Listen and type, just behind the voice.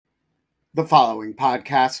The following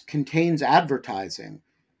podcast contains advertising.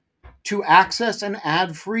 To access an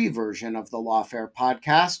ad-free version of the Lawfare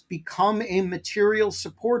podcast, become a material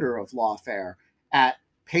supporter of Lawfare at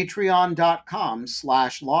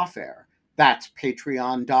patreon.com/lawfare. That's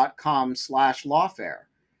patreon.com/lawfare.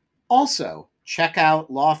 Also, check out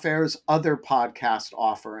Lawfare's other podcast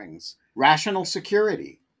offerings: Rational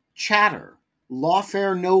Security, Chatter,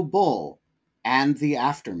 Lawfare No Bull, and The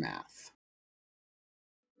Aftermath.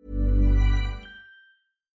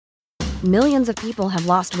 Millions of people have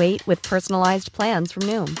lost weight with personalized plans from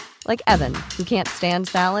Noom. Like Evan, who can't stand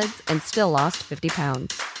salads and still lost 50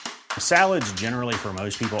 pounds. Salads generally for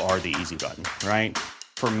most people are the easy button, right?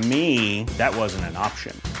 For me, that wasn't an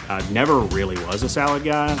option. I never really was a salad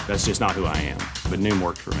guy. That's just not who I am. But Noom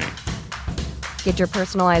worked for me. Get your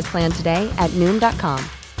personalized plan today at Noom.com.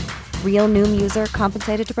 Real Noom user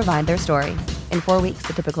compensated to provide their story. In 4 weeks,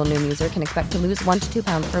 the typical Noom user can expect to lose 1 to 2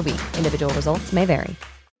 pounds per week. Individual results may vary.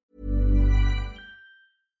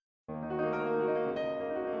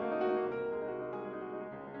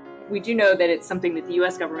 We do know that it's something that the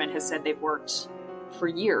U.S. government has said they've worked for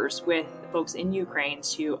years with folks in Ukraine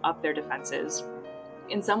to up their defenses.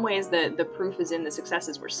 In some ways, the proof is in the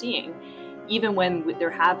successes we're seeing. Even when there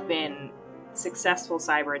have been successful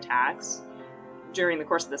cyber attacks during the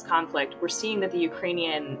course of this conflict, we're seeing that the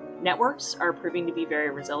Ukrainian networks are proving to be very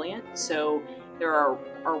resilient. So there are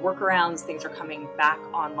workarounds, things are coming back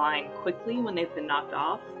online quickly when they've been knocked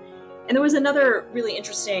off. And there was another really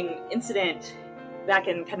interesting incident back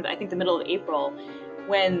in I think the middle of April,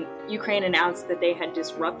 when Ukraine announced that they had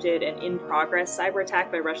disrupted an in-progress cyber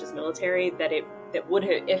attack by Russia's military that would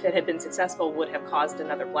have, if it had been successful, would have caused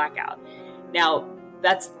another blackout. Now,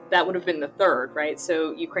 that would have been the third, right?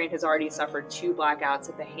 So Ukraine has already suffered 2 blackouts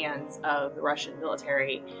at the hands of the Russian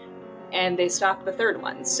military, and they stopped the third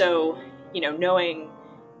one. So, knowing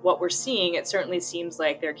what we're seeing, it certainly seems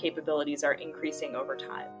like their capabilities are increasing over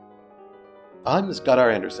time. I'm Scott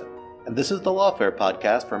R. Anderson, and this is the Lawfare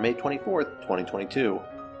podcast for May 24th, 2022.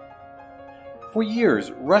 For years,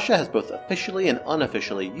 Russia has both officially and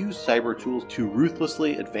unofficially used cyber tools to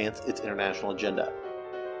ruthlessly advance its international agenda.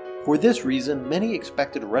 For this reason, many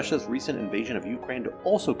expected Russia's recent invasion of Ukraine to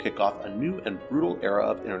also kick off a new and brutal era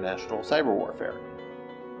of international cyber warfare.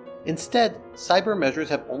 Instead, cyber measures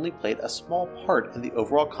have only played a small part in the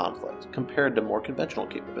overall conflict compared to more conventional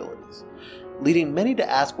capabilities, leading many to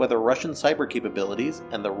ask whether Russian cyber capabilities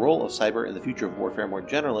and the role of cyber in the future of warfare more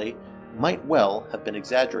generally might well have been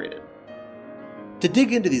exaggerated. To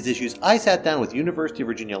dig into these issues, I sat down with University of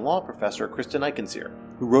Virginia law professor Kristen Eichensehr,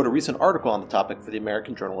 who wrote a recent article on the topic for the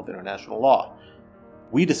American Journal of International Law.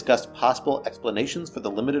 We discussed possible explanations for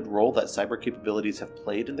the limited role that cyber capabilities have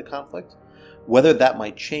played in the conflict, whether that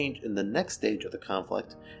might change in the next stage of the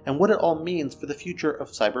conflict, and what it all means for the future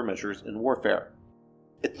of cyber measures in warfare.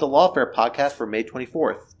 It's the Lawfare podcast for May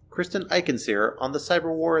 24th. Kristen Eichensehr on the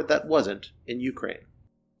cyber war that wasn't in Ukraine.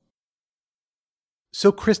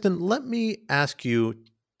 So, Kristen, let me ask you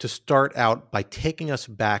to start out by taking us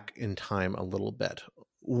back in time a little bit.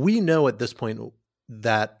 We know at this point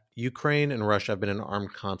that Ukraine and Russia have been in an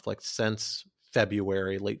armed conflict since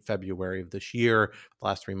late February of this year, the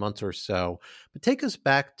last 3 months or so. But take us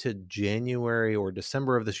back to January or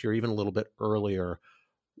December of this year, even a little bit earlier.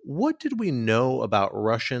 What did we know about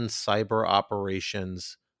Russian cyber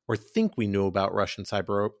operations, or think we knew about Russian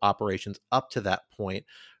cyber operations up to that point,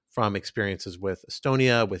 from experiences with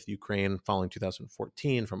Estonia, with Ukraine following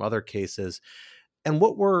 2014, from other cases? And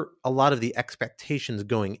what were a lot of the expectations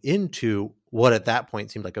going into what at that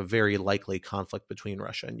point seemed like a very likely conflict between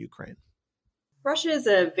Russia and Ukraine? Russia is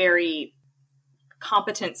a very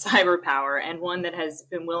competent cyber power, and one that has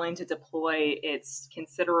been willing to deploy its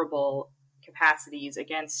considerable capacities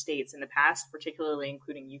against states in the past, particularly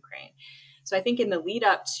including Ukraine. So I think in the lead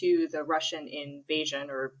up to the Russian invasion,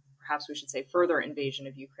 or perhaps we should say further invasion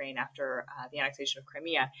of Ukraine after the annexation of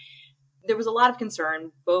Crimea, there was a lot of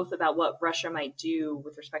concern both about what Russia might do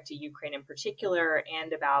with respect to Ukraine in particular,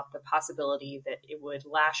 and about the possibility that it would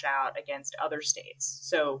lash out against other states.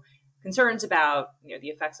 So concerns about the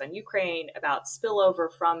effects on Ukraine, about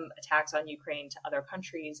spillover from attacks on Ukraine to other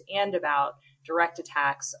countries, and about direct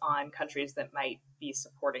attacks on countries that might be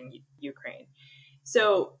supporting Ukraine.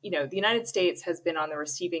 So, the United States has been on the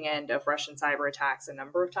receiving end of Russian cyber attacks a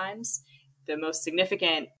number of times. The most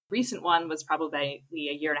significant recent one was probably a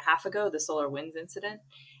year and a half ago, the SolarWinds incident.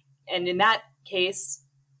 And in that case,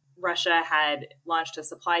 Russia had launched a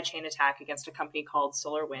supply chain attack against a company called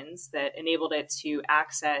SolarWinds that enabled it to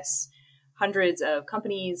access hundreds of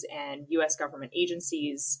companies and U.S. government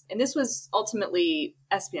agencies. And this was ultimately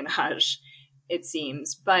espionage, it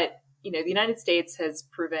seems. But the United States has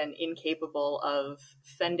proven incapable of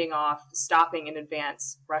fending off, stopping in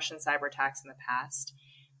advance Russian cyber attacks in the past.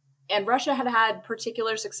 And Russia had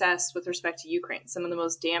particular success with respect to Ukraine. Some of the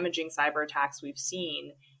most damaging cyber attacks we've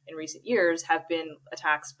seen in recent years have been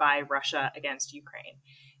attacks by Russia against Ukraine.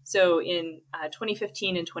 So in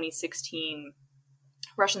 2015 and 2016,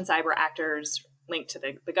 Russian cyber actors linked to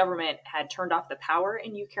the government had turned off the power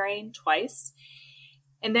in Ukraine twice.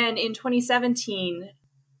 And then in 2017,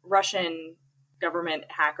 Russian government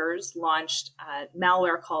hackers launched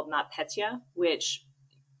malware called NotPetya, which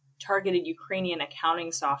targeted Ukrainian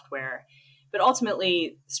accounting software, but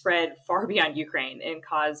ultimately spread far beyond Ukraine and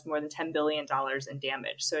caused more than $10 billion in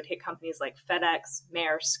damage. So it hit companies like FedEx,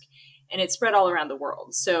 Maersk, and it spread all around the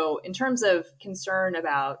world. So in terms of concern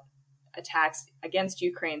about attacks against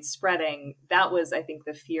Ukraine spreading, that was, I think,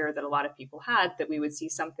 the fear that a lot of people had, that we would see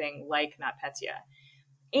something like NotPetya.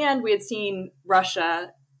 And we had seen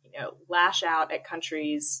Russia, lash out at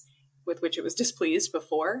countries with which it was displeased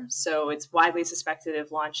before. So it's widely suspected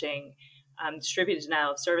of launching distributed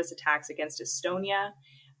denial of service attacks against Estonia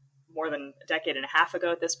more than a decade and a half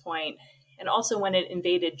ago at this point. And also when it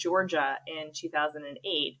invaded Georgia in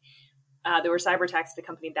 2008, there were cyber attacks that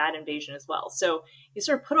accompanied that invasion as well. So you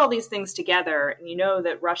sort of put all these things together, and you know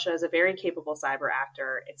that Russia is a very capable cyber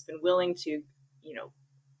actor. It's been willing to,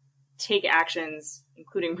 take actions,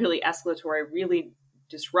 including really escalatory, really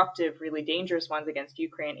disruptive, really dangerous ones against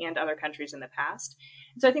Ukraine and other countries in the past.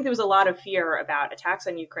 And so I think there was a lot of fear about attacks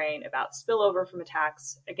on Ukraine, about spillover from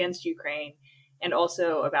attacks against Ukraine, and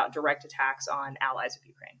also about direct attacks on allies of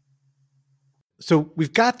Ukraine. So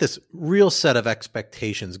we've got this real set of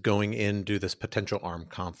expectations going into this potential armed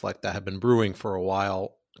conflict that have been brewing for a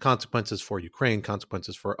while. Consequences for Ukraine,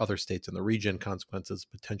 consequences for other states in the region, consequences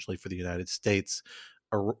potentially for the United States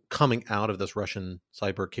are coming out of this Russian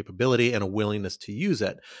cyber capability and a willingness to use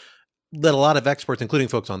it. Led a lot of experts, including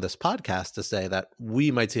folks on this podcast, to say that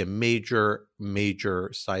we might see a major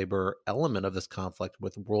cyber element of this conflict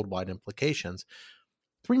with worldwide implications.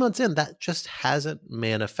 3 months in, that just hasn't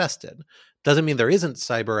manifested. Doesn't mean there isn't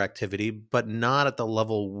cyber activity, but not at the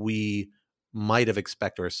level we might have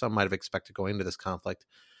expected, or some might have expected going into this conflict.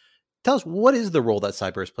 Tell us, what is the role that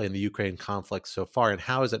cyber has played in the Ukraine conflict so far, and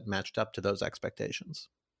how has it matched up to those expectations?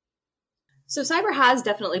 So cyber has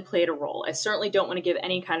definitely played a role. I certainly don't want to give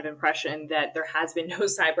any kind of impression that there has been no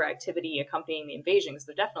cyber activity accompanying the invasion, because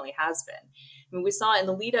there definitely has been. I mean, we saw in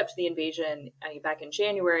the lead up to the invasion back in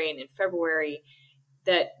January and in February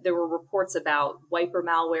that there were reports about wiper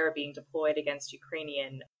malware being deployed against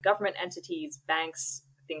Ukrainian government entities, banks,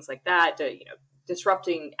 things like that,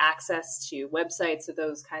 disrupting access to websites of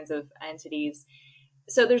those kinds of entities.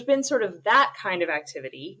 So there's been sort of that kind of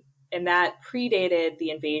activity, and that predated the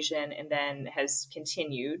invasion and then has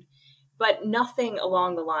continued, but nothing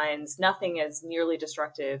along the lines, nothing as nearly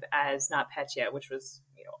destructive as NotPetya, which was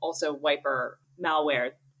also wiper malware.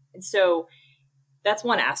 And so that's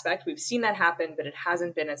one aspect. We've seen that happen, but it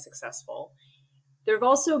hasn't been as successful. There have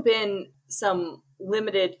also been some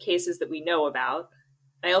limited cases that we know about.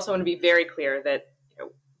 I also want to be very clear that,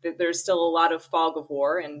 that there's still a lot of fog of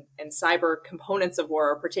war, and cyber components of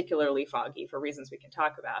war are particularly foggy for reasons we can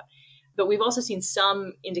talk about. But we've also seen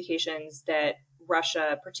some indications that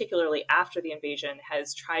Russia, particularly after the invasion,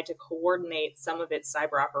 has tried to coordinate some of its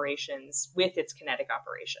cyber operations with its kinetic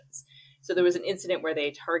operations. So there was an incident where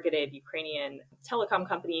they targeted Ukrainian telecom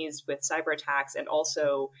companies with cyber attacks, and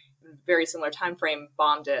also, very similar time frame,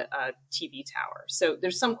 bombed a TV tower. So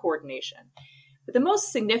there's some coordination. But the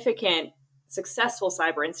most significant successful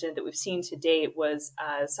cyber incident that we've seen to date was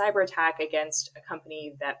a cyber attack against a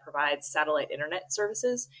company that provides satellite internet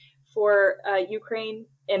services for Ukraine.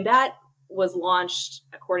 And that was launched,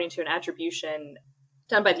 according to an attribution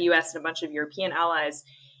done by the US and a bunch of European allies,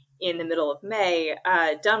 in the middle of May,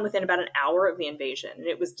 done within about an hour of the invasion. And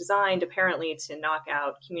it was designed apparently to knock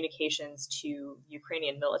out communications to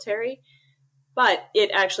Ukrainian military, but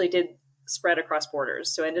it actually did spread across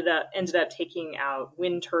borders. So ended up taking out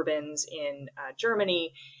wind turbines in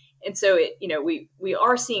Germany. And so we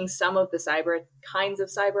are seeing some of the kinds of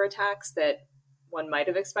cyber attacks that one might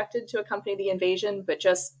have expected to accompany the invasion, but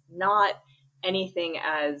just not anything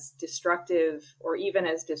as destructive or even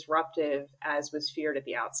as disruptive as was feared at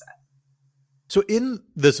the outset. So in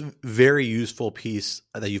this very useful piece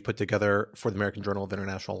that you've put together for the American Journal of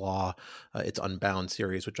International Law, its Unbound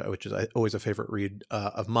series, which is always a favorite read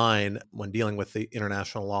of mine when dealing with the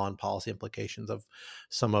international law and policy implications of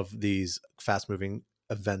some of these fast-moving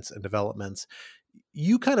events and developments,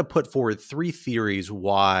 you kind of put forward three theories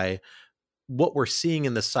why what we're seeing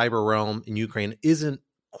in the cyber realm in Ukraine isn't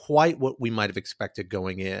quite what we might have expected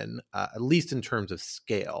going in, at least in terms of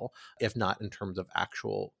scale, if not in terms of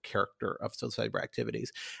actual character of cyber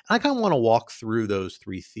activities. And I kind of want to walk through those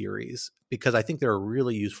three theories because I think they're a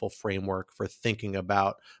really useful framework for thinking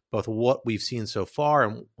about both what we've seen so far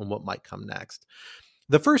and what might come next.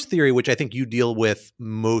 The first theory, which I think you deal with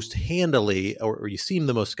most handily, or you seem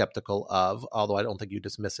the most skeptical of, although I don't think you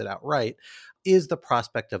dismiss it outright, is the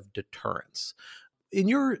prospect of deterrence. In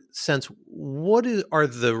your sense, are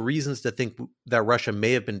the reasons to think that Russia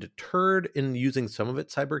may have been deterred in using some of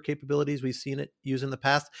its cyber capabilities we've seen it use in the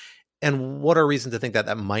past? And what are reasons to think that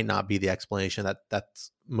that might not be the explanation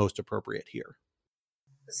that's most appropriate here?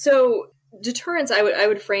 So deterrence, I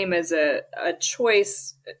would frame as a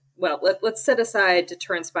choice. Well, let's set aside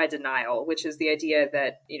deterrence by denial, which is the idea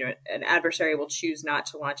that an adversary will choose not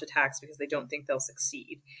to launch attacks because they don't think they'll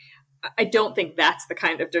succeed. I don't think that's the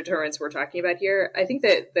kind of deterrence we're talking about here. I think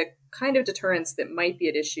that the kind of deterrence that might be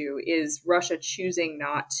at issue is Russia choosing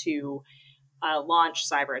not to launch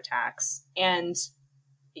cyber attacks. And,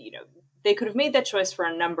 they could have made that choice for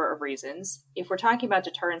a number of reasons. If we're talking about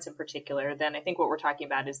deterrence in particular, then I think what we're talking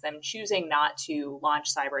about is them choosing not to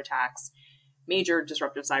launch cyber attacks, major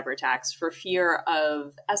disruptive cyber attacks, for fear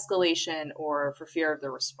of escalation or for fear of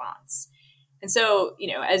the response. And so,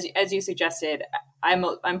 as you suggested,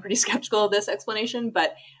 I'm pretty skeptical of this explanation,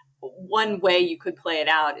 but one way you could play it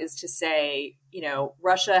out is to say,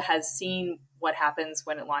 Russia has seen what happens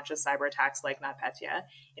when it launches cyber attacks like NotPetya.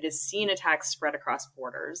 It has seen attacks spread across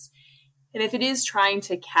borders. And if it is trying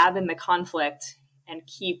to cabin the conflict and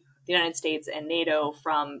keep the United States and NATO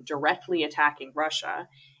from directly attacking Russia,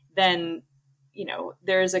 then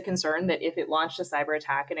there is a concern that if it launched a cyber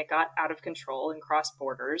attack and it got out of control and crossed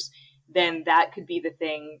borders, then that could be the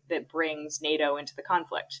thing that brings NATO into the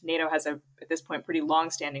conflict. NATO has at this point, pretty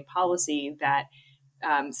long-standing policy that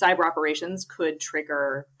cyber operations could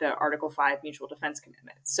trigger the Article 5 mutual defense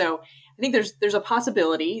commitment. So I think there's a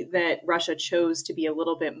possibility that Russia chose to be a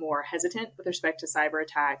little bit more hesitant with respect to cyber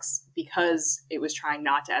attacks because it was trying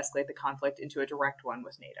not to escalate the conflict into a direct one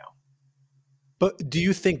with NATO. But do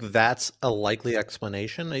you think that's a likely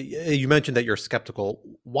explanation? You mentioned that you're skeptical.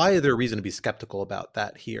 Why is there a reason to be skeptical about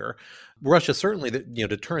that here? Russia certainly,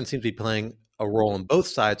 deterrence seems to be playing a role on both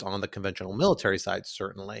sides, on the conventional military side,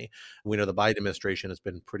 certainly. We know the Biden administration has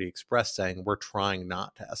been pretty express saying we're trying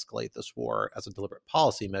not to escalate this war as a deliberate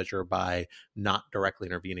policy measure by not directly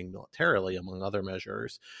intervening militarily, among other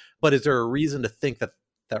measures. But is there a reason to think that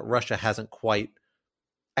Russia hasn't quite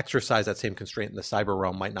exercised that same constraint in the cyber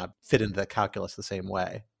realm, might not fit into the calculus the same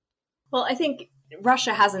way? Well, I think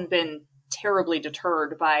Russia hasn't been terribly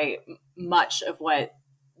deterred by much of what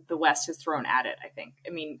the West has thrown at it, I think.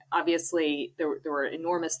 I mean, obviously, there were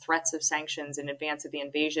enormous threats of sanctions in advance of the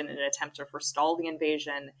invasion in an attempt to forestall the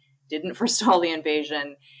invasion, didn't forestall the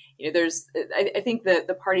invasion. I think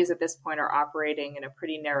the parties at this point are operating in a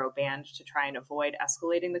pretty narrow band to try and avoid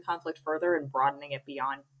escalating the conflict further and broadening it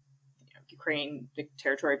beyond Ukraine, the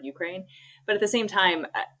territory of Ukraine. But at the same time,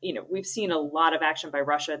 we've seen a lot of action by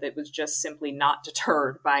Russia that was just simply not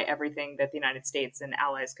deterred by everything that the United States and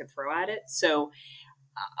allies could throw at it. So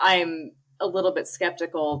I'm a little bit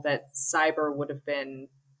skeptical that cyber would have been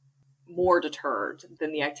more deterred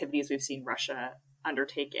than the activities we've seen Russia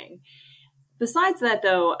undertaking. Besides that,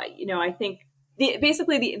 though, I think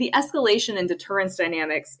the escalation and deterrence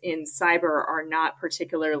dynamics in cyber are not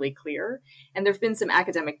particularly clear. And there have been some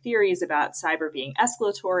academic theories about cyber being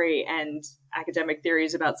escalatory and academic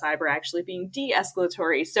theories about cyber actually being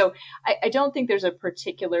de-escalatory. So I don't think there's a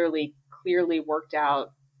particularly clearly worked out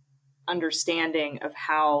understanding of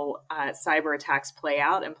how cyber attacks play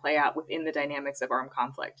out within the dynamics of armed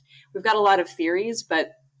conflict. We've got a lot of theories, but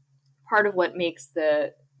part of what makes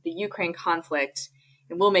the Ukraine conflict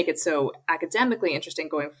and will make it so academically interesting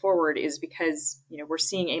going forward is because, we're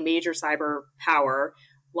seeing a major cyber power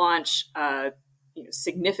launch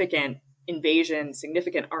significant invasion,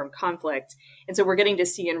 significant armed conflict. And so we're getting to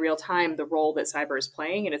see in real time the role that cyber is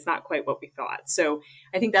playing, and it's not quite what we thought. So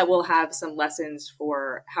I think that will have some lessons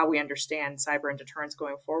for how we understand cyber and deterrence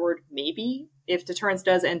going forward. Maybe if deterrence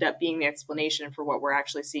does end up being the explanation for what we're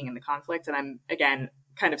actually seeing in the conflict. And I'm, again,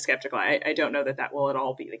 kind of skeptical. I don't know that will at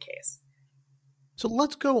all be the case. So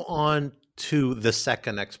let's go on to the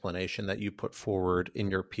second explanation that you put forward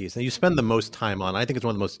in your piece. And you spend the most time on, I think it's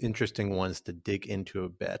one of the most interesting ones to dig into a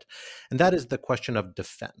bit. And that is the question of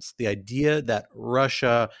defense. The idea that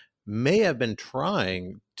Russia may have been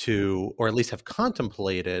trying to, or at least have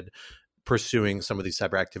contemplated, pursuing some of these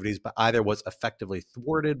cyber activities, but either was effectively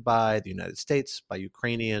thwarted by the United States, by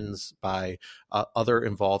Ukrainians, by other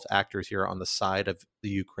involved actors here on the side of the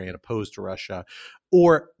Ukraine opposed to Russia,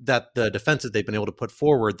 or that the defenses they've been able to put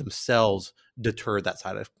forward themselves deterred that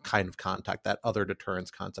kind of contact, that other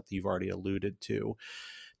deterrence concept that you've already alluded to.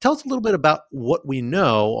 Tell us a little bit about what we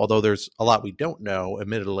know, although there's a lot we don't know,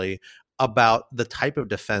 admittedly, about the type of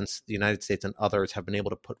defense the United States and others have been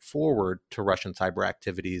able to put forward to Russian cyber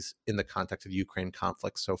activities in the context of Ukraine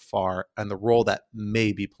conflict so far, and the role that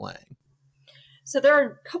may be playing. So there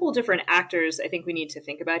are a couple of different actors I think we need to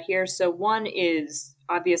think about here. So one is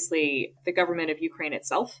obviously the government of Ukraine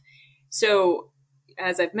itself. So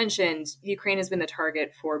as I've mentioned, Ukraine has been the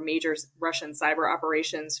target for major Russian cyber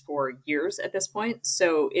operations for years at this point.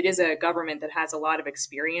 So it is a government that has a lot of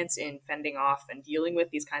experience in fending off and dealing with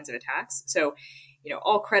these kinds of attacks. So,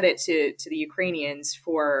 all credit to the Ukrainians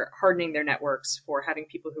for hardening their networks, for having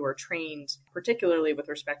people who are trained, particularly with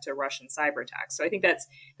respect to Russian cyber attacks. So I think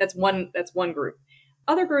that's one group.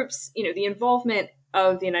 Other groups, the involvement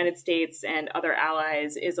of the United States and other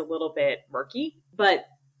allies is a little bit murky, but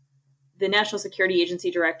the National Security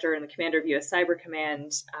Agency Director and the Commander of U.S. Cyber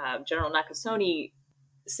Command, General Nakasone,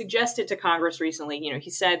 suggested to Congress recently,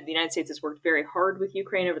 he said the United States has worked very hard with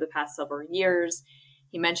Ukraine over the past several years.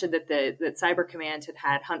 He mentioned that that Cyber Command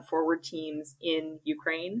had hunt forward teams in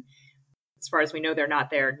Ukraine. As far as we know, they're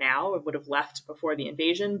not there now. It would have left before the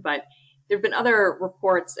invasion. But there have been other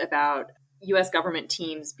reports about U.S. government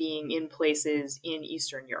teams being in places in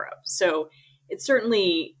Eastern Europe. So it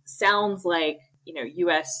certainly sounds like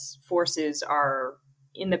U.S. forces are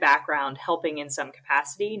in the background helping in some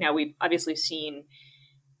capacity. Now, we've obviously seen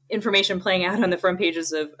information playing out on the front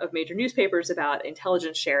pages of major newspapers about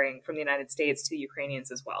intelligence sharing from the United States to the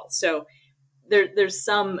Ukrainians as well. So there's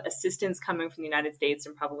some assistance coming from the United States,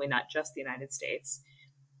 and probably not just the United States.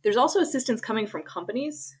 There's also assistance coming from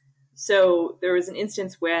companies. So there was an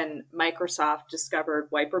instance when Microsoft discovered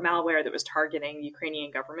wiper malware that was targeting the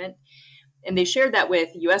Ukrainian government. And they shared that with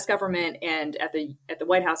U.S. government, and at the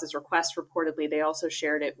White House's request, reportedly, they also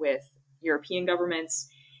shared it with European governments.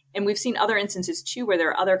 And we've seen other instances, too, where there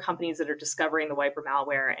are other companies that are discovering the wiper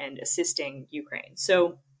malware and assisting Ukraine.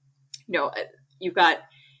 So, you've got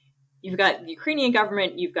the Ukrainian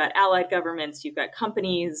government, you've got allied governments, you've got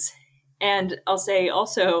companies. And I'll say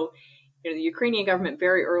also, the Ukrainian government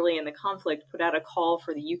very early in the conflict put out a call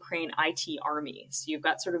for the Ukraine IT army. So you've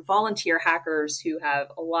got sort of volunteer hackers who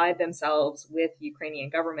have allied themselves with the Ukrainian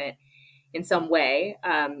government in some way,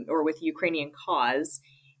 or with the Ukrainian cause.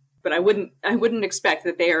 But I wouldn't expect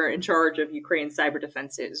that they are in charge of Ukraine's cyber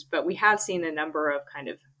defenses. But we have seen a number of kind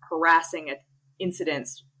of harassing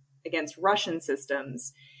incidents against Russian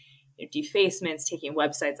systems, defacements, taking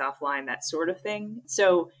websites offline, that sort of thing.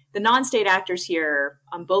 So the non-state actors here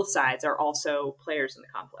on both sides are also players in the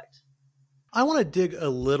conflict. I want to dig a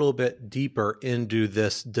little bit deeper into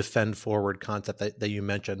this defend forward concept that you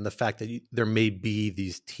mentioned, the fact that there may be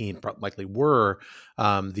these teams, likely were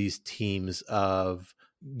these teams of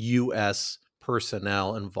U.S.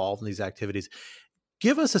 personnel involved in these activities.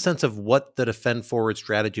 Give us a sense of what the defend forward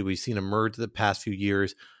strategy we've seen emerge the past few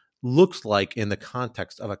years looks like in the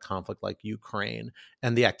context of a conflict like Ukraine,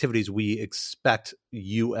 and the activities we expect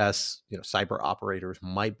U.S. cyber operators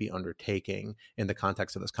might be undertaking in the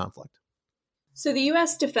context of this conflict. So the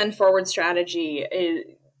U.S. Defend Forward strategy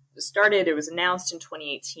it was announced in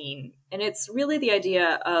 2018, and it's really the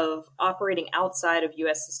idea of operating outside of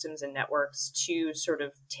U.S. systems and networks to sort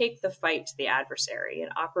of take the fight to the adversary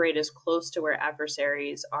and operate as close to where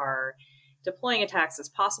adversaries are deploying attacks as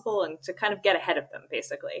possible, and to kind of get ahead of them,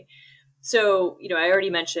 basically. So, I already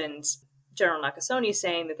mentioned General Nakasone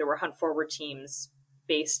saying that there were hunt forward teams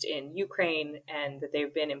based in Ukraine and that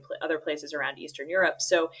they've been in other places around Eastern Europe.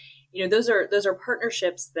 So, those are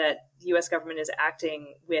partnerships that the U.S. government is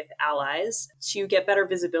acting with allies to get better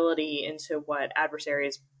visibility into what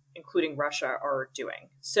adversaries, including Russia, are doing.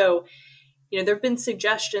 So, there have been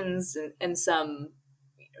suggestions and some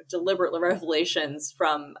deliberate revelations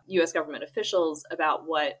from U.S. government officials about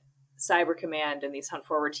what Cyber Command and these hunt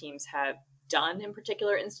forward teams have done in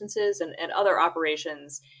particular instances, and other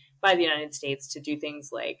operations by the United States to do things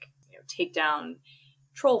like take down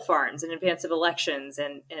troll farms in advance of elections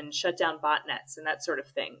and shut down botnets and that sort of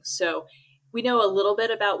thing. So we know a little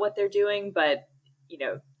bit about what they're doing, but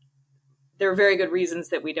there are very good reasons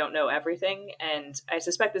that we don't know everything. And I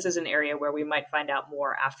suspect this is an area where we might find out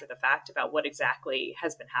more after the fact about what exactly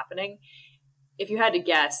has been happening. If you had to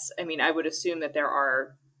guess, I would assume that there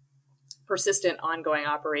are persistent ongoing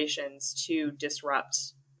operations to disrupt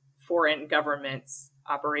foreign governments'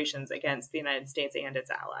 operations against the United States and its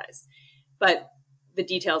allies. But the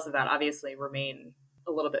details of that obviously remain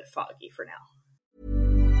a little bit foggy for now.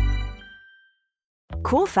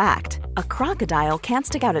 Cool fact, a crocodile can't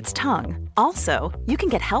stick out its tongue. Also, you can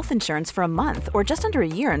get health insurance for a month or just under a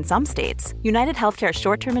year in some states. United Healthcare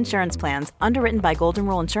short-term insurance plans, underwritten by Golden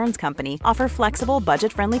Rule Insurance Company, offer flexible,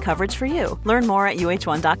 budget-friendly coverage for you. Learn more at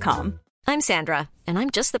uh1.com. I'm Sandra, and I'm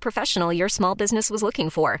just the professional your small business was looking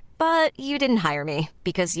for. But you didn't hire me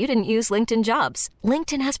because you didn't use LinkedIn Jobs.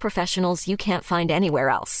 LinkedIn has professionals you can't find anywhere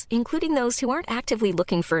else, including those who aren't actively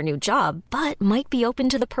looking for a new job, but might be open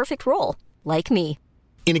to the perfect role, like me.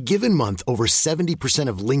 In a given month, over 70%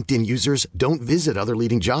 of LinkedIn users don't visit other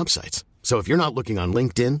leading job sites. So if you're not looking on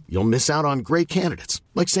LinkedIn, you'll miss out on great candidates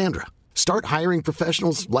like Sandra. Start hiring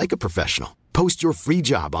professionals like a professional. Post your free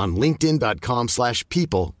job on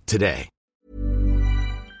linkedin.com/people today.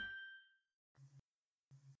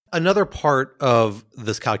 Another part of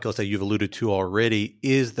this calculus that you've alluded to already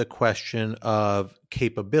is the question of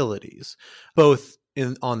capabilities, both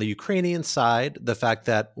on the Ukrainian side, the fact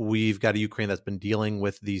that we've got a Ukraine that's been dealing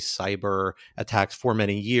with these cyber attacks for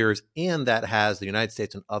many years, and that has the United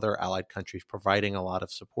States and other allied countries providing a lot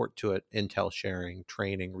of support to it, intel sharing,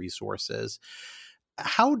 training, resources.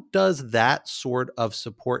 How does that sort of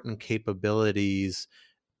support and capabilities,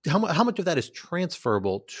 how much of that is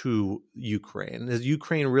transferable to Ukraine? Has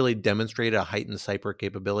Ukraine really demonstrated a heightened cyber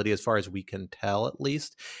capability as far as we can tell, at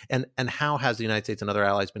least? And how has the United States and other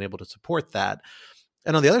allies been able to support that?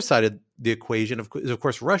 And on the other side of the equation is, of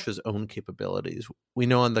course, Russia's own capabilities. We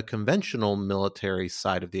know on the conventional military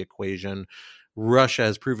side of the equation, Russia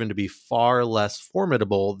has proven to be far less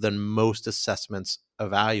formidable than most assessments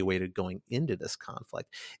evaluated going into this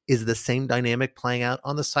conflict. Is the same dynamic playing out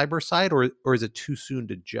on the cyber side, or is it too soon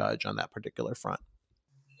to judge on that particular front?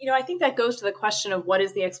 I think that goes to the question of what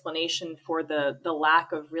is the explanation for the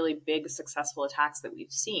lack of really big successful attacks that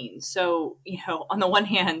we've seen. So, on the one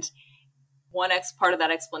hand, part of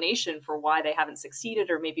that explanation for why they haven't succeeded,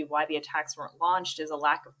 or maybe why the attacks weren't launched, is a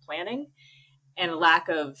lack of planning and a lack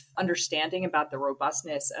of understanding about the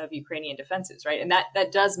robustness of Ukrainian defenses, right? And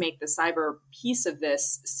that does make the cyber piece of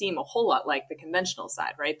this seem a whole lot like the conventional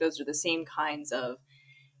side, right? Those are the same kinds of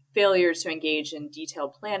failures to engage in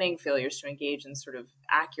detailed planning, failures to engage in sort of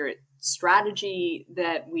accurate strategy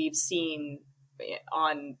that we've seen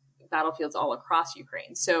on battlefields all across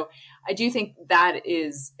Ukraine. So I do think that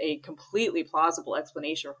is a completely plausible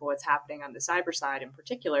explanation for what's happening on the cyber side in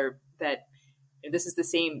particular, that this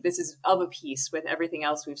is of a piece with everything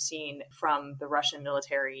else we've seen from the Russian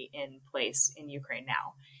military in place in Ukraine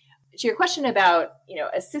now. To your question about,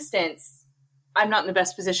 assistance, I'm not in the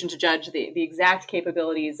best position to judge the exact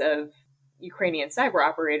capabilities of Ukrainian cyber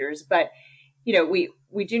operators, but,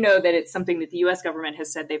 we do know that it's something that the US government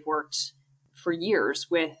has said they've worked for years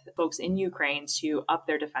with folks in Ukraine to up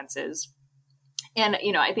their defenses. And,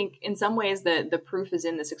 I think in some ways the proof is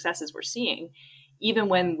in the successes we're seeing. Even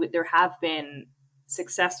when there have been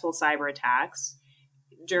successful cyber attacks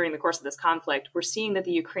during the course of this conflict, we're seeing that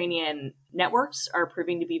the Ukrainian networks are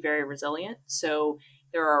proving to be very resilient. So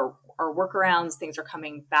there are workarounds, things are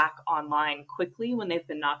coming back online quickly when they've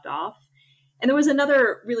been knocked off. And there was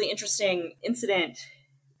another really interesting incident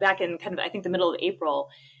back in I think the middle of April,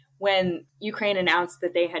 when Ukraine announced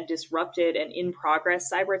that they had disrupted an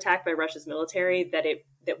in-progress cyber attack by Russia's military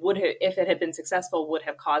that would have, if it had been successful, would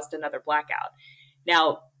have caused another blackout.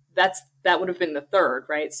 Now, that would have been the third,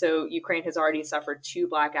 right? So Ukraine has already suffered 2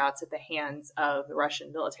 blackouts at the hands of the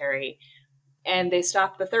Russian military, and they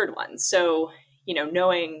stopped the third one. So,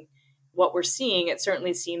 knowing what we're seeing, it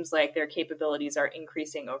certainly seems like their capabilities are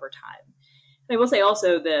increasing over time. And I will say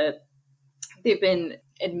also that they've been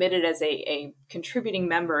admitted as a contributing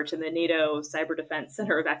member to the NATO Cyber Defense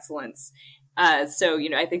Center of Excellence. So,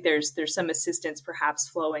 I think there's some assistance perhaps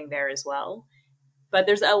flowing there as well. But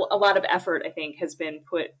there's a lot of effort, I think, has been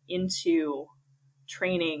put into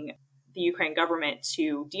training the Ukraine government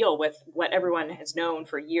to deal with what everyone has known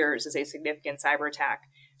for years as a significant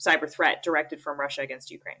cyber threat directed from Russia against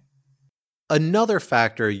Ukraine. Another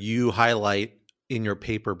factor you highlight in your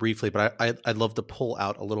paper briefly, but I'd love to pull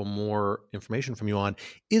out a little more information from you on,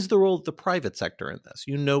 is the role of the private sector in this.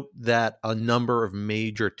 You note that a number of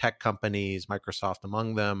major tech companies, Microsoft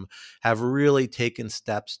among them, have really taken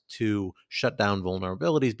steps to shut down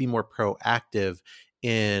vulnerabilities, be more proactive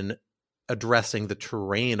in addressing the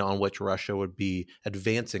terrain on which Russia would be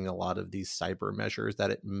advancing a lot of these cyber measures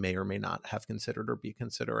that it may or may not have considered or be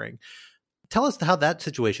considering. Tell us how that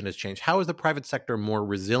situation has changed. How is the private sector more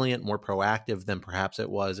resilient, more proactive than perhaps it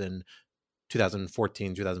was in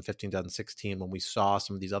 2014, 2015, 2016, when we saw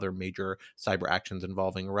some of these other major cyber actions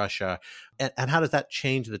involving Russia? And how does that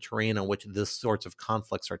change the terrain on which this sorts of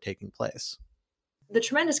conflicts are taking place? the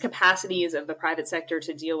tremendous capacities of the private sector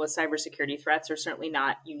to deal with cybersecurity threats are certainly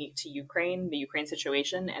not unique to Ukraine, the Ukraine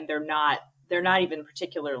situation, and they're not even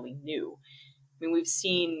particularly new. I mean, we've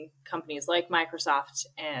seen companies like Microsoft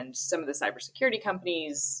and some of the cybersecurity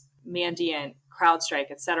companies, Mandiant, CrowdStrike,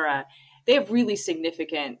 et cetera. They have really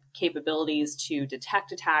significant capabilities to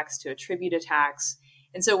detect attacks, to attribute attacks.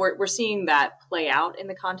 And so we're seeing that play out in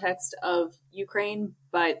the context of Ukraine,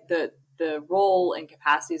 but the role and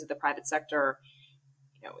capacities of the private sector,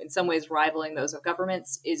 in some ways rivaling those of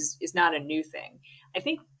governments, is not a new thing. I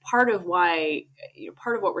think part of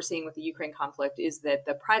what we're seeing with the Ukraine conflict is that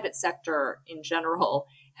the private sector in general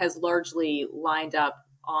has largely lined up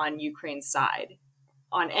on Ukraine's side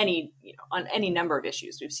on any number of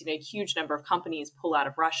issues. We've seen a huge number of companies pull out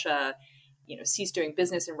of Russia, cease doing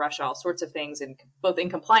business in Russia, all sorts of things, and both in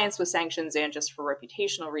compliance with sanctions and just for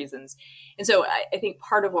reputational reasons. And so I think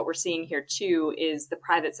part of what we're seeing here too is the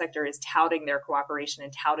private sector is touting their cooperation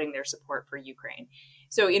and touting their support for Ukraine.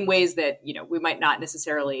 So in ways that, we might not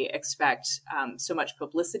necessarily expect so much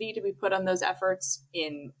publicity to be put on those efforts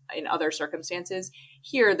in other circumstances.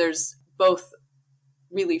 Here, there's both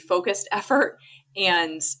really focused effort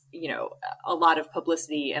and, a lot of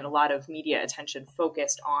publicity and a lot of media attention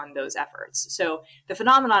focused on those efforts. So the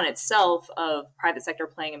phenomenon itself of private sector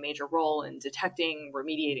playing a major role in detecting,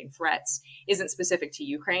 remediating threats isn't specific to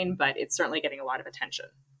Ukraine, but it's certainly getting a lot of attention.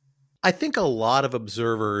 I think a lot of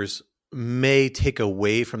observers may take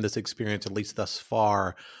away from this experience, at least thus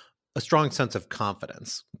far, a strong sense of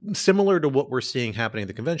confidence, similar to what we're seeing happening in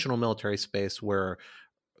the conventional military space, where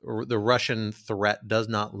the Russian threat does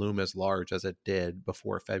not loom as large as it did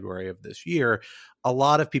before February of this year. A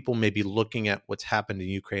lot of people may be looking at what's happened in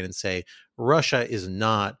Ukraine and say, Russia is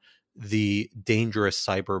not the dangerous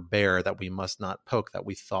cyber bear that we must not poke that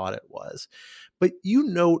we thought it was. But you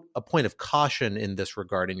note a point of caution in this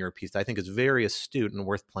regard in your piece that I think is very astute and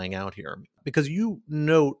worth playing out here, because you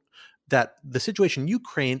note that the situation in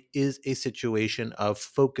Ukraine is a situation of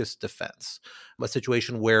focused defense, a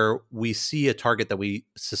situation where we see a target that we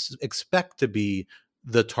expect to be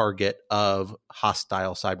the target of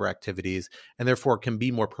hostile cyber activities, and therefore can be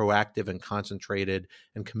more proactive and concentrated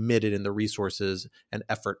and committed in the resources and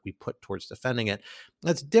effort we put towards defending it.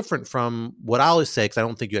 That's different from what I always say, because I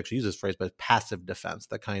don't think you actually use this phrase, but passive defense,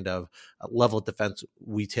 the kind of level of defense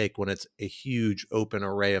we take when it's a huge open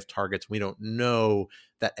array of targets. We don't know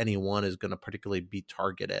that anyone is going to particularly be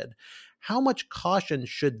targeted. How much caution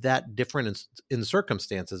should that differ in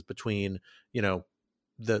circumstances between,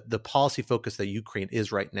 the policy focus that Ukraine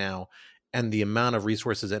is right now and the amount of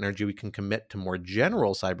resources and energy we can commit to more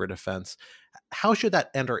general cyber defense? How should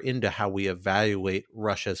that enter into how we evaluate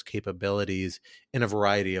Russia's capabilities in a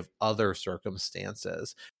variety of other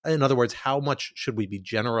circumstances? In other words, how much should we be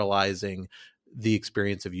generalizing the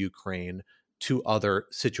experience of Ukraine to other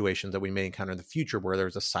situations that we may encounter in the future where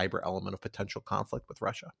there's a cyber element of potential conflict with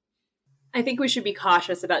Russia? I think we should be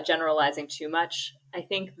cautious about generalizing too much. I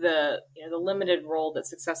think the limited role that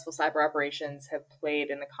successful cyber operations have played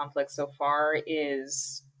in the conflict so far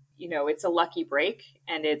is, it's a lucky break,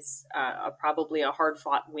 and it's probably a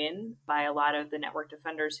hard-fought win by a lot of the network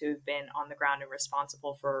defenders who've been on the ground and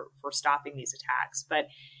responsible for stopping these attacks. But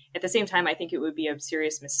at the same time, I think it would be a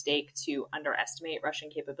serious mistake to underestimate Russian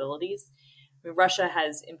capabilities. I mean, Russia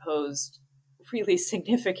has imposed really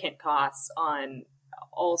significant costs on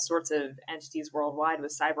all sorts of entities worldwide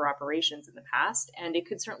with cyber operations in the past, and it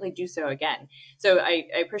could certainly do so again. So I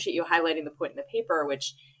appreciate you highlighting the point in the paper,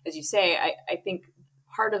 which, as you say, I think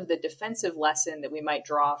part of the defensive lesson that we might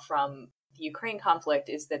draw from the Ukraine conflict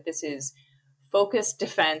is that this is focused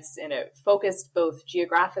defense, and it focused both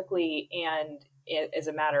geographically and as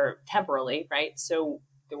a matter temporally, right? So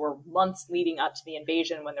there were months leading up to the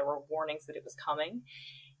invasion when there were warnings that it was coming.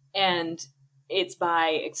 And it's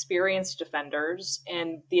by experienced defenders,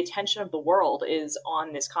 and the attention of the world is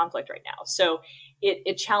on this conflict right now. So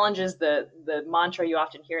it challenges the mantra you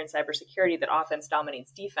often hear in cybersecurity that offense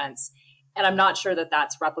dominates defense. And I'm not sure that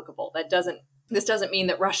that's replicable. This doesn't mean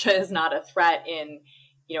that Russia is not a threat in,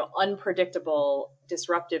 unpredictable,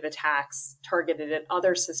 disruptive attacks targeted at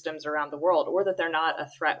other systems around the world, or that they're not a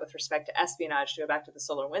threat with respect to espionage, to go back to the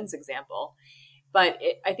SolarWinds example. But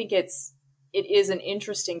I think it is an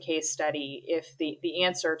interesting case study if the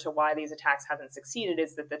answer to why these attacks haven't succeeded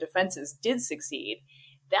is that the defenses did succeed.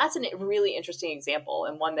 That's a really interesting example,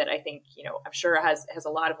 and one that I think, I'm sure has a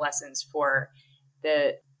lot of lessons for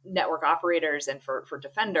the network operators and for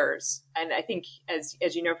defenders. And I think, as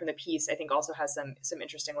you know from the piece, I think also has some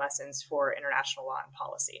interesting lessons for international law and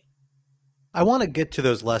policy. I want to get to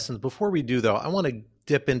those lessons. Before we do, though, I want to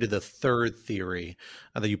dip into the third theory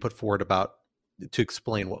that you put forward about to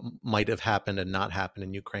explain what might have happened and not happened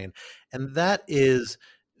in Ukraine. And that is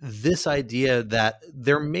this idea that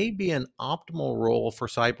there may be an optimal role for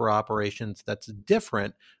cyber operations that's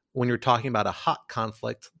different when you're talking about a hot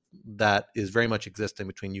conflict that is very much existing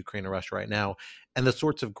between Ukraine and Russia right now, and the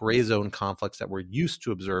sorts of gray zone conflicts that we're used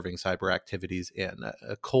to observing cyber activities in,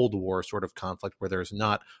 a Cold War sort of conflict where there's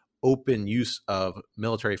not open use of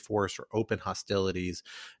military force or open hostilities,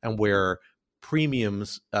 and where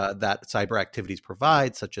premiums that cyber activities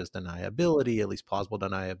provide, such as deniability, at least plausible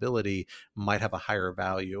deniability, might have a higher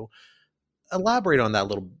value. Elaborate on that a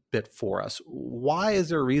little bit for us. Why is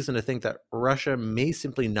there a reason to think that Russia may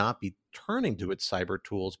simply not be turning to its cyber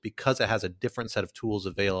tools because it has a different set of tools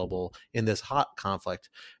available in this hot conflict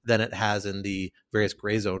than it has in the various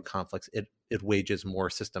gray zone conflicts it wages more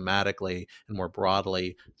systematically and more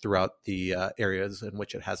broadly throughout the areas in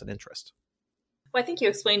which it has an interest? Well, I think you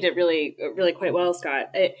explained it really, really quite well,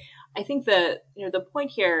 Scott. I think the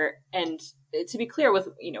point here, and to be clear with,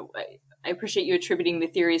 I appreciate you attributing the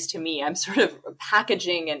theories to me. I'm sort of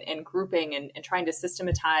packaging and grouping and trying to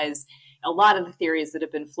systematize a lot of the theories that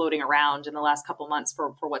have been floating around in the last couple months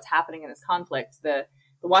for what's happening in this conflict. The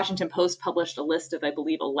Washington Post published a list of, I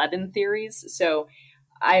believe, 11 theories. So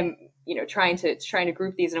I'm, trying to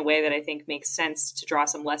group these in a way that I think makes sense to draw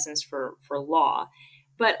some lessons for law.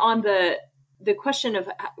 But on the question of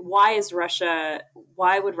why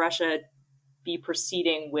would Russia be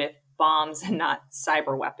proceeding with bombs and not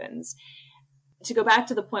cyber weapons? To go back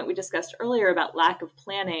to the point we discussed earlier about lack of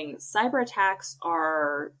planning, cyber attacks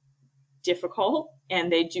are difficult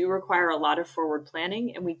and they do require a lot of forward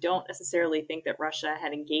planning. And we don't necessarily think that Russia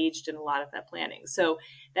had engaged in a lot of that planning. So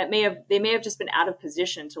they may have just been out of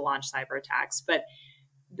position to launch cyber attacks. But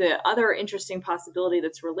the other interesting possibility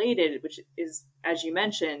that's related, which is, as you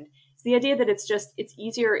mentioned, is the idea that it's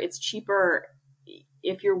easier, it's cheaper.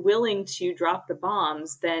 If you're willing to drop the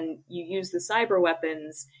bombs, then you use the cyber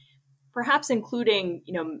weapons, perhaps including,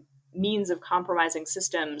 means of compromising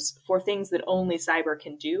systems for things that only cyber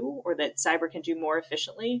can do or that cyber can do more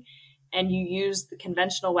efficiently. And you use the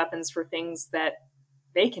conventional weapons for things that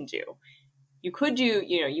they can do. You could do,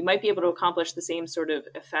 you might be able to accomplish the same sort of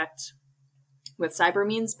effect with cyber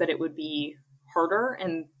means, but it would be harder.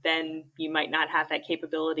 And then you might not have that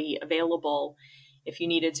capability available if you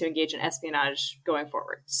needed to engage in espionage going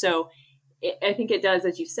forward. So I think it does,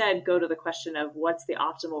 as you said, go to the question of what's the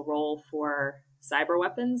optimal role for cyber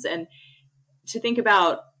weapons, and to think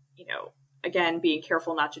about, again, being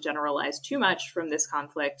careful not to generalize too much from this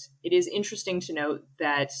conflict. It is interesting to note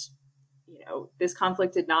that, this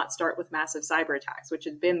conflict did not start with massive cyber attacks, which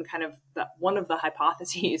had been kind of one of the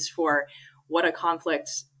hypotheses for what a conflict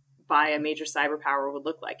by a major cyber power would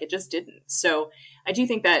look like. It just didn't. So I do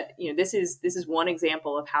think that, this is one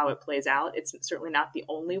example of how it plays out. It's certainly not the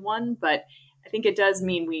only one, but I think it does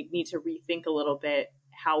mean we need to rethink a little bit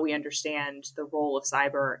how we understand the role of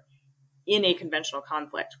cyber in a conventional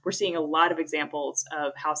conflict. We're seeing a lot of examples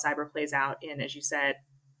of how cyber plays out in, as you said,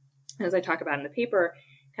 as I talk about in the paper,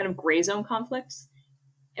 kind of gray zone conflicts.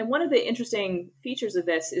 And one of the interesting features of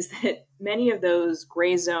this is that many of those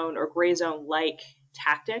gray zone or gray zone-like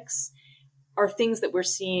tactics are things that we're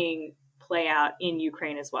seeing play out in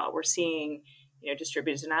Ukraine as well. We're seeing,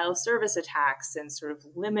 distributed denial of service attacks and sort of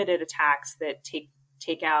limited attacks that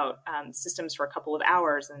take out systems for a couple of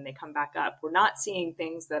hours and they come back up. We're not seeing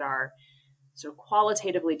things that are sort of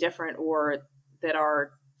qualitatively different or that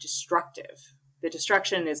are destructive. The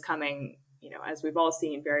destruction is coming, as we've all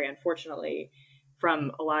seen, very unfortunately,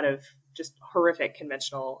 from a lot of just horrific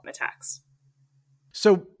conventional attacks.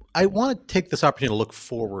 So I want to take this opportunity to look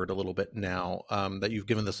forward a little bit now that you've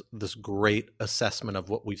given this great assessment of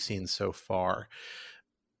what we've seen so far.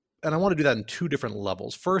 And I want to do that in two different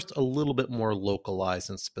levels. First, a little bit more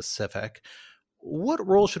localized and specific. What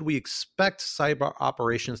role should we expect cyber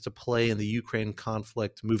operations to play in the Ukraine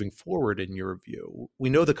conflict moving forward, in your view? We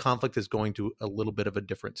know the conflict is going to a little bit of a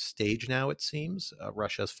different stage now, it seems.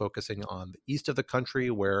 Russia is focusing on the east of the country,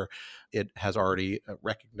 where it has already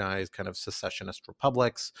recognized kind of secessionist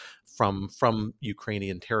republics from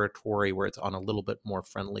Ukrainian territory, where it's on a little bit more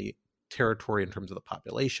friendly territory in terms of the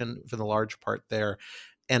population for the large part there,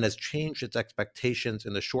 and has changed its expectations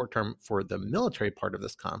in the short term for the military part of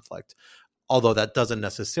this conflict. Although that doesn't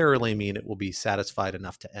necessarily mean it will be satisfied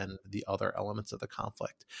enough to end the other elements of the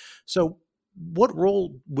conflict. So what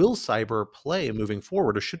role will cyber play moving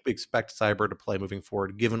forward, or should we expect cyber to play moving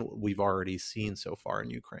forward, given what we've already seen so far in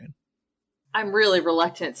Ukraine? I'm really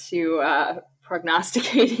reluctant to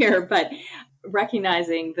prognosticate here, but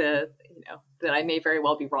recognizing that I may very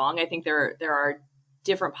well be wrong, I think there are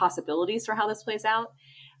different possibilities for how this plays out.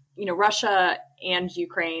 Russia and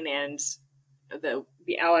Ukraine and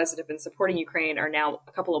the allies that have been supporting Ukraine are now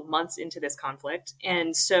a couple of months into this conflict.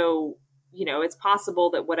 And so, it's possible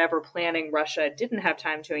that whatever planning Russia didn't have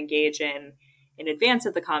time to engage in advance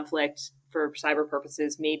of the conflict for cyber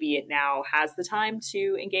purposes, maybe it now has the time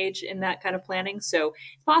to engage in that kind of planning. So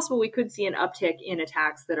it's possible we could see an uptick in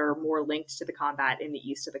attacks that are more linked to the combat in the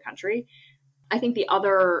east of the country. I think the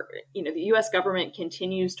U.S. government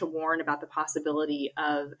continues to warn about the possibility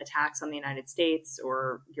of attacks on the United States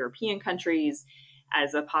or European countries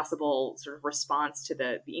as a possible sort of response to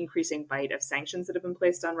the increasing bite of sanctions that have been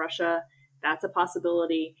placed on Russia. That's a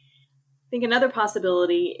possibility. I think another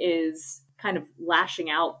possibility is kind of lashing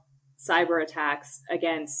out cyber attacks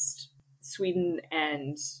against Sweden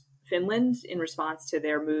and Finland in response to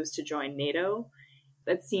their moves to join NATO.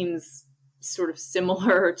 That seems sort of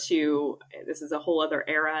similar to, this is a whole other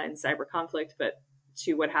era in cyber conflict, but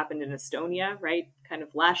to what happened in Estonia, right? Kind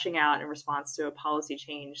of lashing out in response to a policy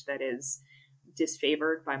change that is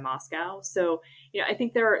disfavored by Moscow. So, I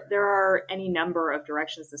think there are any number of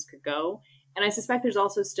directions this could go. And I suspect there's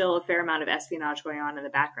also still a fair amount of espionage going on in the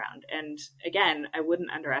background. And again, I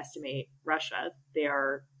wouldn't underestimate Russia. They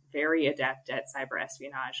are very adept at cyber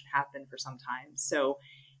espionage and have been for some time. So,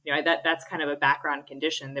 that's kind of a background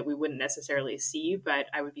condition that we wouldn't necessarily see, but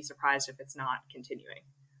I would be surprised if it's not continuing.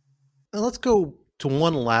 Now let's go to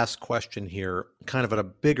one last question here, kind of at a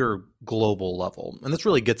bigger global level. And this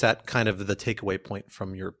really gets at kind of the takeaway point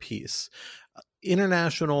from your piece.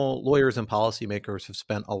 International lawyers and policymakers have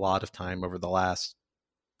spent a lot of time over the last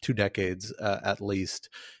 2 decades, at least,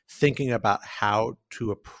 thinking about how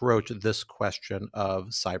to approach this question of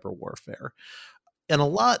cyber warfare. And a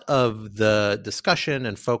lot of the discussion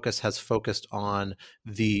and focus has focused on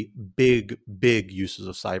the big uses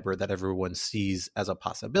of cyber that everyone sees as a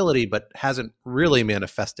possibility, but hasn't really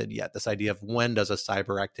manifested yet. This idea of when does a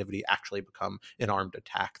cyber activity actually become an armed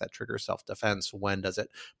attack that triggers self-defense? When does it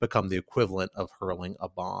become the equivalent of hurling a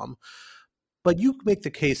bomb? But you make the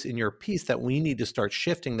case in your piece that we need to start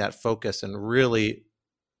shifting that focus and really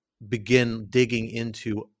begin digging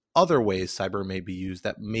into other ways cyber may be used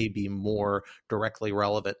that may be more directly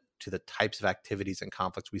relevant to the types of activities and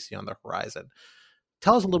conflicts we see on the horizon.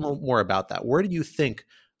 Tell us a little more about that. Where do you think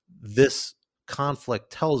this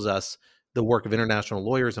conflict tells us the work of international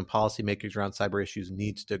lawyers and policymakers around cyber issues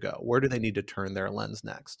needs to go? Where do they need to turn their lens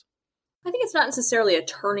next? I think it's not necessarily a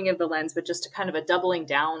turning of the lens, but just a kind of a doubling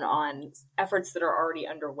down on efforts that are already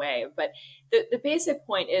underway. But the basic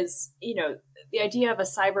point is, the idea of a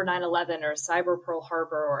cyber 9/11 or cyber Pearl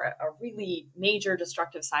Harbor or a really major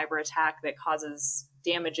destructive cyber attack that causes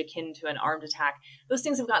damage akin to an armed attack, those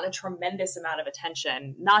things have gotten a tremendous amount of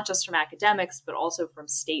attention, not just from academics, but also from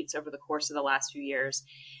states over the course of the last few years.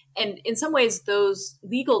 And in some ways, those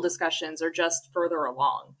legal discussions are just further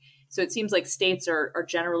along. So it seems like states are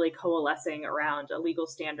generally coalescing around a legal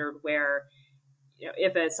standard where,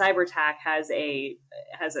 if a cyber attack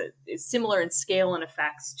is similar in scale and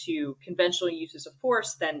effects to conventional uses of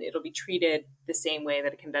force, then it'll be treated the same way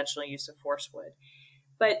that a conventional use of force would.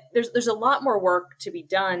 But there's a lot more work to be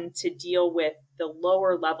done to deal with the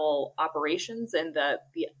lower level operations and the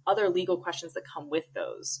other legal questions that come with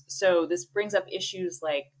those. So this brings up issues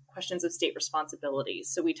like questions of state responsibility.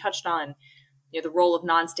 So we touched on the role of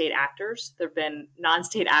non-state actors. There have been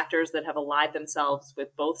non-state actors that have allied themselves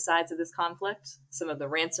with both sides of this conflict. Some of the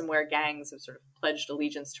ransomware gangs have sort of pledged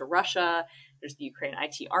allegiance to Russia. There's the Ukraine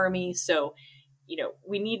IT army. So,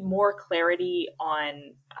 we need more clarity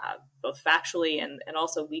on both factually and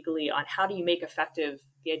also legally on how do you make effective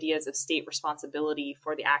the ideas of state responsibility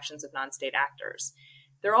for the actions of non-state actors.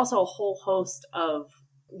 There are also a whole host of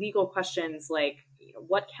legal questions like,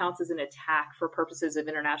 what counts as an attack for purposes of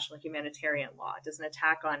international humanitarian law? Does an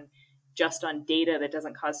attack just on data that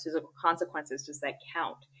doesn't cause physical consequences, does that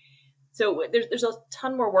count? So there's a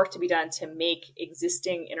ton more work to be done to make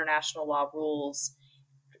existing international law rules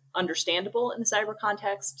understandable in the cyber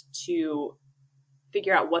context, to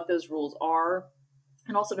figure out what those rules are,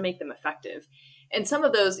 and also to make them effective. And some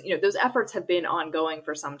of those, those efforts have been ongoing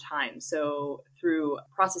for some time. So through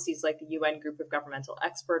processes like the UN Group of Governmental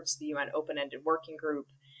Experts, the UN Open-Ended Working Group,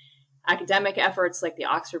 academic efforts like the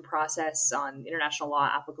Oxford process on international law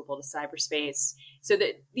applicable to cyberspace. So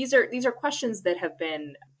that these are questions that have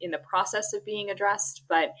been in the process of being addressed.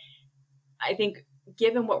 But I think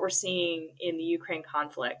given what we're seeing in the Ukraine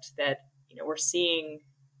conflict, that we're seeing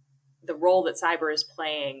the role that cyber is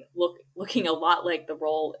playing looking a lot like the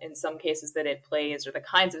role in some cases that it plays, or the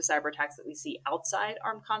kinds of cyber attacks that we see outside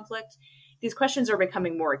armed conflict. These questions are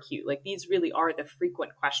becoming more acute. Like, these really are the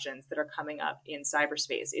frequent questions that are coming up in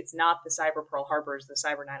cyberspace. It's not the cyber Pearl Harbors, the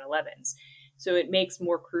cyber 9/11s. So it makes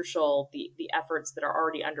more crucial the efforts that are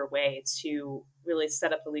already underway to really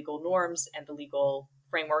set up the legal norms and the legal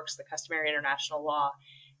frameworks, the customary international law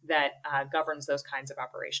that governs those kinds of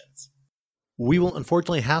operations. We will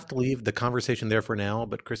unfortunately have to leave the conversation there for now,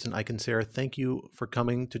 but Kristen Eichensehr, thank you for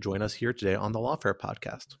coming to join us here today on the Lawfare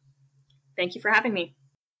podcast. Thank you for having me.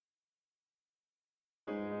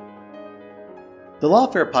 The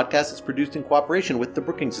Lawfare podcast is produced in cooperation with the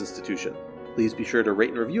Brookings Institution. Please be sure to rate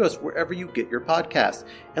and review us wherever you get your podcasts,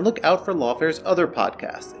 and look out for Lawfare's other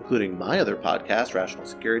podcasts, including my other podcast, Rational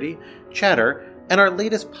Security, Chatter, and our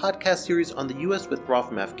latest podcast series on the U.S. withdrawal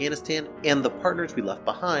from Afghanistan and the partners we left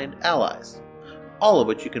behind, Allies. All of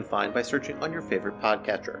which you can find by searching on your favorite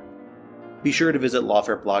podcatcher. Be sure to visit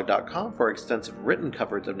lawfareblog.com for extensive written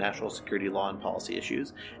coverage of national security law and policy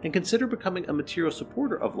issues, and consider becoming a material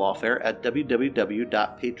supporter of Lawfare at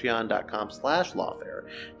www.patreon.com/lawfare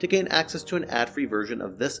to gain access to an ad-free version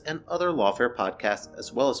of this and other Lawfare podcasts,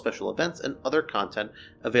 as well as special events and other content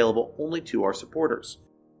available only to our supporters.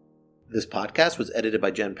 This podcast was edited by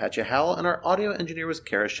Jen Patcha-Howell, and our audio engineer was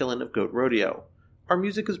Kara Schillen of Goat Rodeo. Our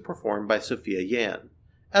music is performed by Sophia Yan.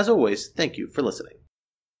 As always, thank you for listening.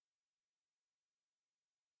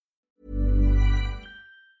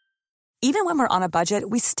 Even when we're on a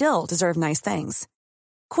budget, we still deserve nice things.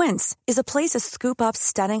 Quince is a place to scoop up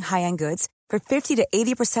stunning high-end goods for 50 to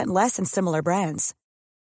 80% less than similar brands.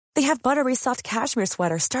 They have buttery soft cashmere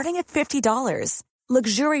sweaters starting at $50,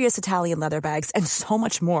 luxurious Italian leather bags, and so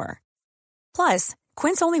much more. Plus,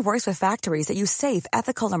 Quince only works with factories that use safe,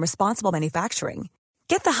 ethical, and responsible manufacturing.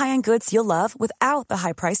 Get the high-end goods you'll love without the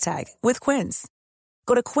high price tag with Quince.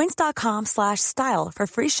 Go to quince.com/style for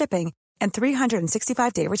free shipping and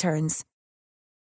 365-day returns.